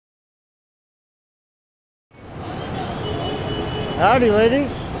Howdy,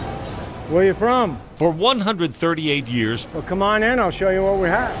 ladies. Where you from? For 138 years, Well, come on in. I'll show you what we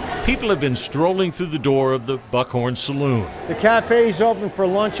have. people have been strolling through the door of the Buckhorn Saloon. The cafe's open for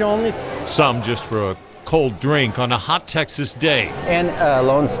lunch only. Some just for a cold drink on a hot Texas day. And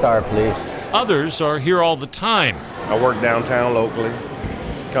Lone Star, please. Others are here all the time. I work downtown locally.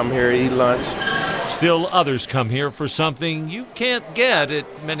 Come here, eat lunch. Still others come here for something you can't get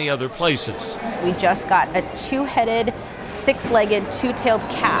at many other places. We just got a two-headed, six-legged, two-tailed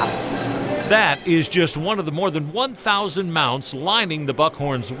calf. That is just one of the more than 1,000 mounts lining the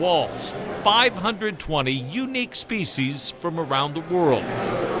Buckhorn's walls. 520 unique species from around the world.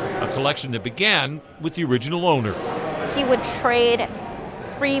 A collection that began with the original owner. He would trade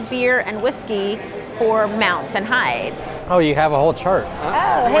free beer and whiskey for mounts and hides. Oh, you have a whole chart.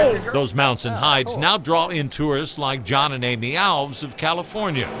 Oh, hey. Those mounts and hides now draw in tourists like John and Amy Alves of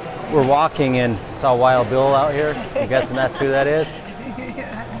California. We're walking and saw Wild Bill out here. I'm guessing that's who that is.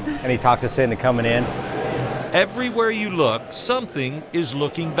 And he talked us into coming in. Everywhere you look, something is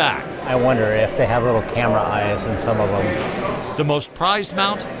looking back. I wonder if they have little camera eyes in some of them. The most prized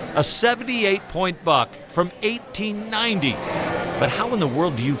mount, a 78-point buck from 1890. But how in the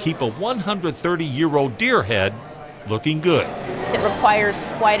world do you keep a 130-year-old deer head looking good? It requires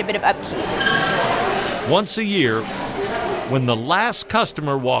quite a bit of upkeep. Once a year, when the last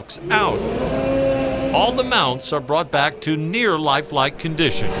customer walks out, all the mounts are brought back to near lifelike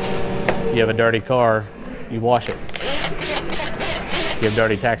condition. You have a dirty car, you wash it. You have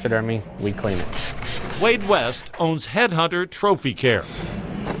dirty taxidermy, we clean it. Wade West owns Headhunter Trophy Care.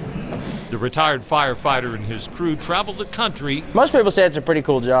 The retired firefighter and his crew travel the country Most people say it's a pretty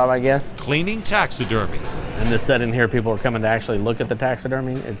cool job, I guess. cleaning taxidermy. In this setting here, people are coming to actually look at the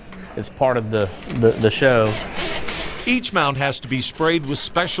taxidermy. It's part of the show. Each mount has to be sprayed with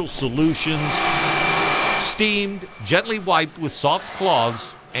special solutions, steamed, gently wiped with soft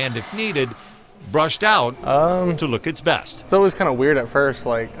cloths, and if needed, brushed out to look its best. It's always kind of weird at first,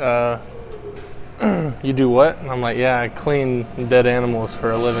 like, you do what? And I'm like, yeah, I clean dead animals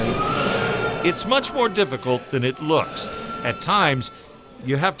for a living. It's much more difficult than it looks. At times,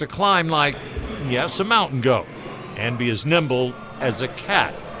 you have to climb like, yes, a mountain goat, and be as nimble as a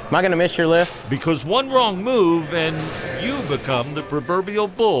cat. Am I gonna miss your lift? Because one wrong move and you become the proverbial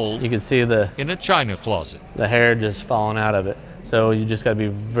bull You can see the in a china closet. hair just falling out of it. So you just gotta be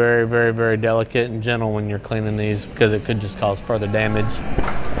very, very, very delicate and gentle when you're cleaning these because it could just cause further damage.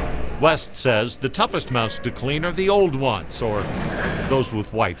 West says the toughest mounts to clean are the old ones, or those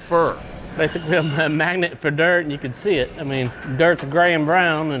with white fur. Basically a magnet for dirt, and you can see it. I mean, dirt's gray and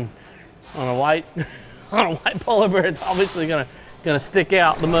brown, and on a white polar bear, it's obviously gonna stick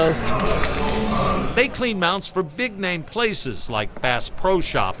out the most. They clean mounts for big-name places like Bass Pro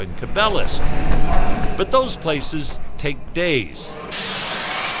Shop and Cabela's. But those places take days.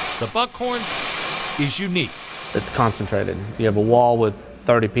 The Buckhorn is unique. It's concentrated. You have a wall with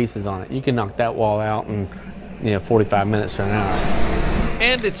 30 pieces on it. You can knock that wall out in 45 minutes to an hour.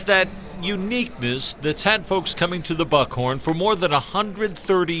 And it's that uniqueness that's had folks coming to the Buckhorn for more than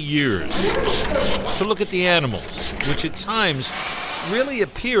 130 years to look at the animals, which at times really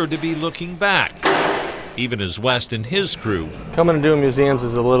appear to be looking back, even as West and his crew Coming to doing museums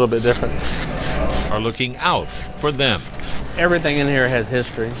is a little bit different. are looking out for them. Everything in here has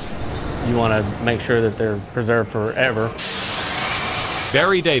history. You want to make sure that they're preserved forever.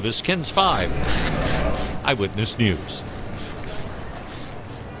 Barry Davis, KENS 5, Eyewitness News.